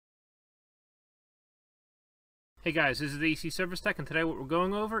Hey guys, this is the AC Service Tech, and today what we're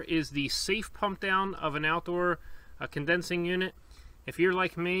going over is the safe pump down of an outdoor condensing unit. If you're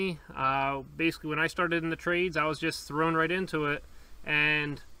like me, basically when I started in the trades, I was just thrown right into it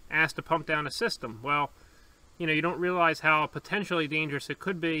and asked to pump down a system. Well, you know, you don't realize how potentially dangerous it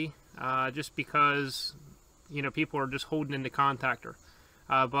could be just because, you know, people are just holding in the contactor.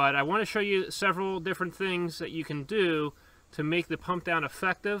 But I want to show you several different things that you can do to make the pump down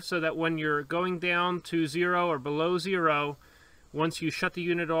effective, so that when you're going down to zero or below zero, once you shut the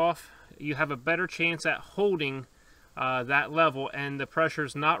unit off, you have a better chance at holding that level and the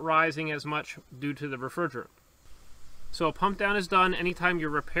pressure's not rising as much due to the refrigerant. So a pump down is done anytime you're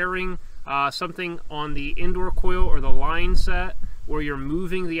repairing something on the indoor coil or the line set, or you're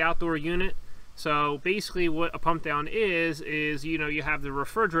moving the outdoor unit. So basically what a pump down is you know, you have the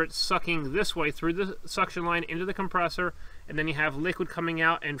refrigerant sucking this way through the suction line into the compressor, and then you have liquid coming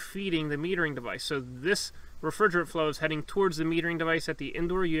out and feeding the metering device. So this refrigerant flow is heading towards the metering device at the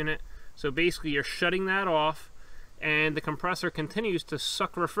indoor unit. So basically you're shutting that off, and the compressor continues to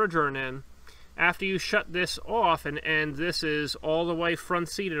suck refrigerant in. After you shut this off, and this is all the way front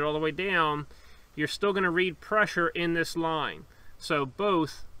seated all the way down, you're still going to read pressure in this line. So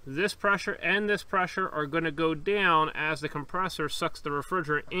both this pressure and this pressure are going to go down as the compressor sucks the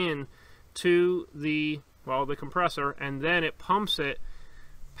refrigerant in to the compressor, and then it pumps it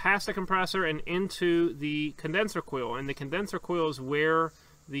past the compressor and into the condenser coil. And the condenser coil is where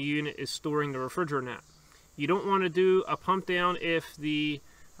the unit is storing the refrigerant at. You don't want to do a pump down if the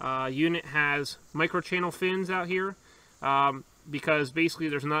unit has microchannel fins out here, because basically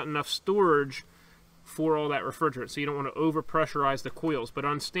there's not enough storage for all that refrigerant, so you don't want to over pressurize the coils. But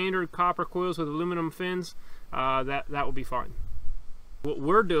on standard copper coils with aluminum fins, that will be fine. What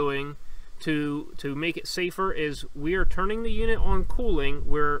we're doing to make it safer is we are turning the unit on cooling.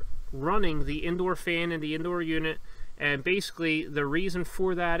 We're running the indoor fan in the indoor unit, and basically the reason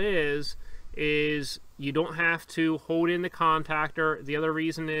for that is you don't have to hold in the contactor. The other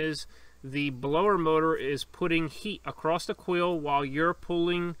reason is the blower motor is putting heat across the coil while you're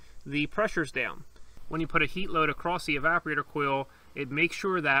pulling the pressures down. When you put a heat load across the evaporator coil, it makes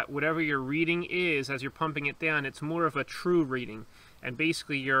sure that whatever your reading is as you're pumping it down, it's more of a true reading. And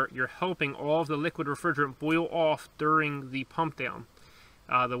basically you're helping all of the liquid refrigerant boil off during the pump down.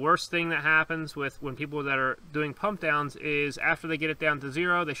 The worst thing that happens when people that are doing pump downs is after they get it down to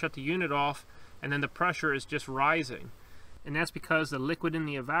zero, they shut the unit off, and then the pressure is just rising. And that's because the liquid in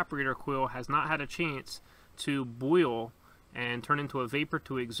the evaporator coil has not had a chance to boil and turn into a vapor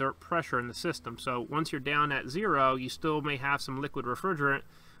to exert pressure in the system. So once you're down at zero, you still may have some liquid refrigerant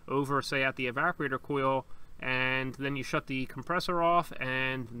over, say, at the evaporator coil, and then you shut the compressor off,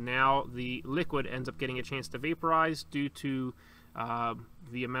 and now the liquid ends up getting a chance to vaporize due to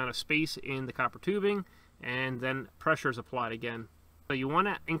the amount of space in the copper tubing, and then pressure is applied again. So you want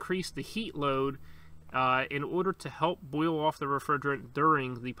to increase the heat load in order to help boil off the refrigerant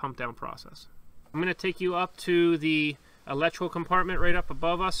during the pump down process. I'm going to take you up to the electrical compartment right up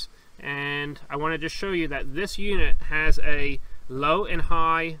above us, and I want to just show you that this unit has a low and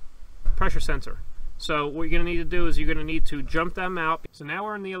high pressure sensor. So what you're going to need to do is you're going to need to jump them out. So now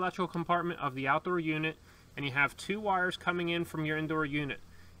we're in the electrical compartment of the outdoor unit, and you have two wires coming in from your indoor unit.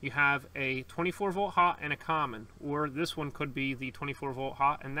 You have a 24 volt hot and a common, or this one could be the 24 volt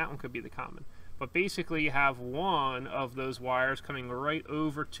hot and that one could be the common. But basically you have one of those wires coming right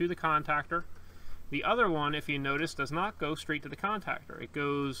over to the contactor. The other one, if you notice, does not go straight to the contactor. It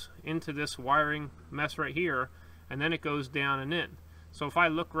goes into this wiring mess right here, and then it goes down and in. So if I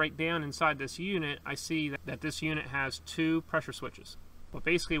look right down inside this unit, I see that this unit has two pressure switches. But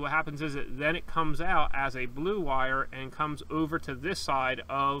basically what happens is then it comes out as a blue wire and comes over to this side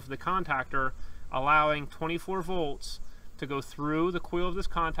of the contactor, allowing 24 volts to go through the coil of this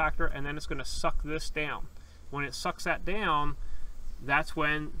contactor, and then it's going to suck this down. When it sucks that down, that's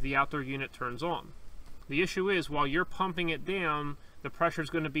when the outdoor unit turns on. The issue is, while you're pumping it down, the pressure is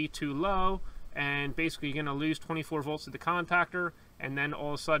going to be too low, and basically you're going to lose 24 volts to the contactor, and then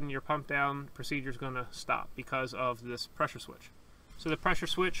all of a sudden your pump down procedure is going to stop because of this pressure switch. So the pressure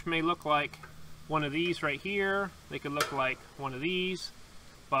switch may look like one of these right here. They could look like one of these,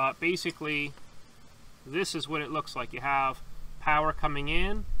 but basically this is what it looks like. You have power coming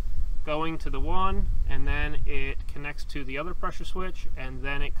in, going to the one, and then it connects to the other pressure switch, and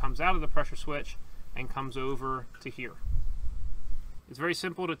then it comes out of the pressure switch and comes over to here. It's very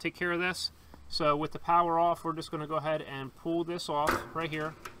simple to take care of this. So with the power off, we're just going to go ahead and pull this off right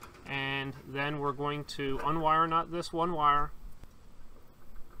here, and then we're going to unwire not this one wire.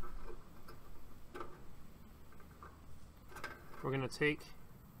 We're going to take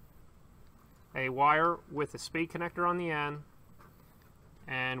a wire with a spade connector on the end,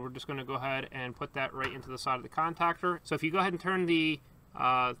 and we're just going to go ahead and put that right into the side of the contactor. So if you go ahead and turn the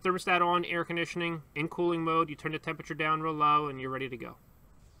thermostat on, air conditioning, in cooling mode, you turn the temperature down real low, and you're ready to go.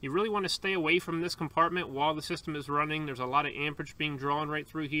 You really want to stay away from this compartment while the system is running. There's a lot of amperage being drawn right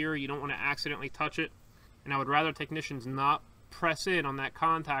through here. You don't want to accidentally touch it. And I would rather technicians not press in on that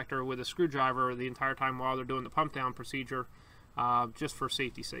contactor with a screwdriver the entire time while they're doing the pump down procedure, just for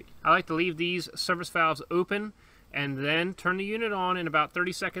safety's sake. I like to leave these service valves open and then turn the unit on in about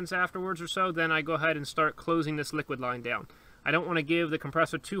 30 seconds afterwards or so. Then I go ahead and start closing this liquid line down. I don't want to give the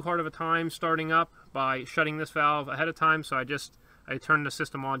compressor too hard of a time starting up by shutting this valve ahead of time, so I turn the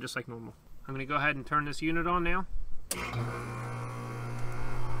system on just like normal. I'm going to go ahead and turn this unit on now.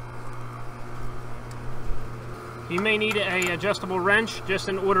 You may need a adjustable wrench just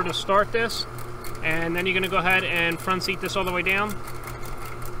in order to start this, and then you're going to go ahead and front seat this all the way down.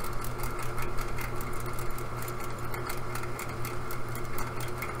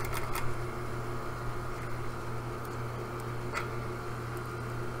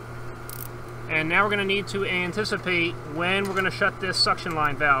 And now we're going to need to anticipate when we're going to shut this suction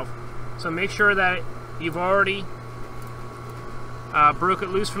line valve. So make sure that you've already broke it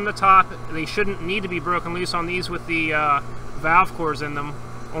loose from the top. They shouldn't need to be broken loose on these with the valve cores in them,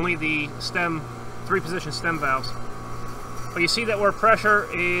 only the stem, 3-position stem valves. But you see that where pressure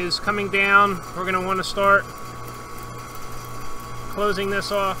is coming down, we're going to want to start closing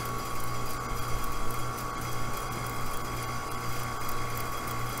this off.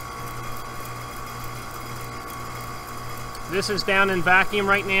 This is down in vacuum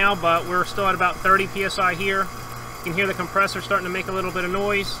right now, but we're still at about 30 psi here. You can hear the compressor starting to make a little bit of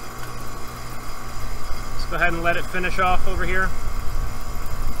noise. Let's go ahead and let it finish off over here.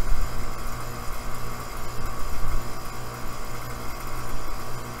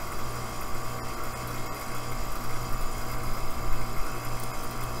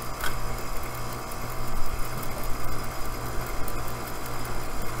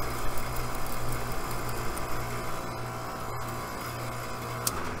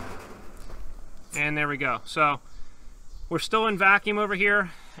 And there we go. So we're still in vacuum over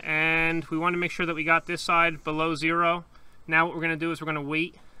here, and we want to make sure that we got this side below 0. Now what we're going to do is we're going to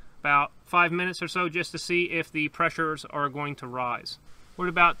wait about 5 minutes or so just to see if the pressures are going to rise. We're at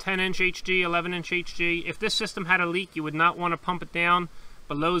about 10-inch HG, 11-inch HG. If this system had a leak, you would not want to pump it down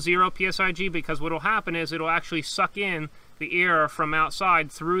below 0 PSIG, because what will happen is it'll actually suck in the air from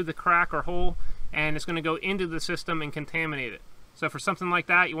outside through the crack or hole, and it's going to go into the system and contaminate it. So for something like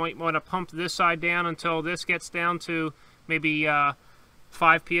that, you might want to pump this side down until this gets down to maybe 5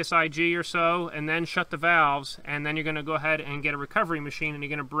 PSIG or so, and then shut the valves, and then you're going to go ahead and get a recovery machine, and you're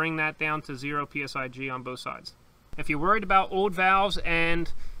going to bring that down to 0 PSIG on both sides. If you're worried about old valves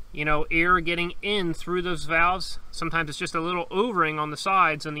and air getting in through those valves, sometimes it's just a little overing on the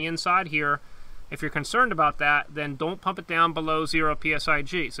sides and the inside here. If you're concerned about that, then don't pump it down below 0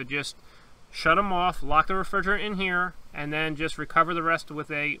 PSIG. So just shut them off, lock the refrigerant in here, and then just recover the rest with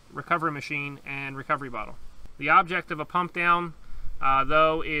a recovery machine and recovery bottle. The object of a pump down,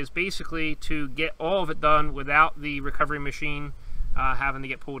 though, is basically to get all of it done without the recovery machine having to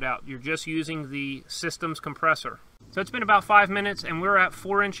get pulled out. You're just using the system's compressor. So it's been about 5 minutes, and we're at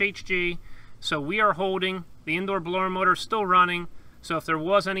 4-inch HG. So we are holding. The indoor blower motor is still running. So if there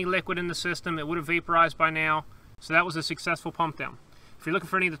was any liquid in the system, it would have vaporized by now. So that was a successful pump down. If you're looking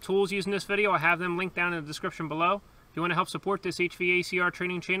for any of the tools used in this video, I have them linked down in the description below. If you want to help support this HVACR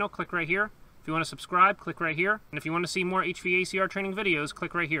training channel, click right here. If you want to subscribe, click right here. And if you want to see more HVACR training videos,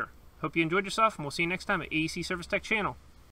 click right here. Hope you enjoyed yourself, and we'll see you next time at AEC Service Tech channel.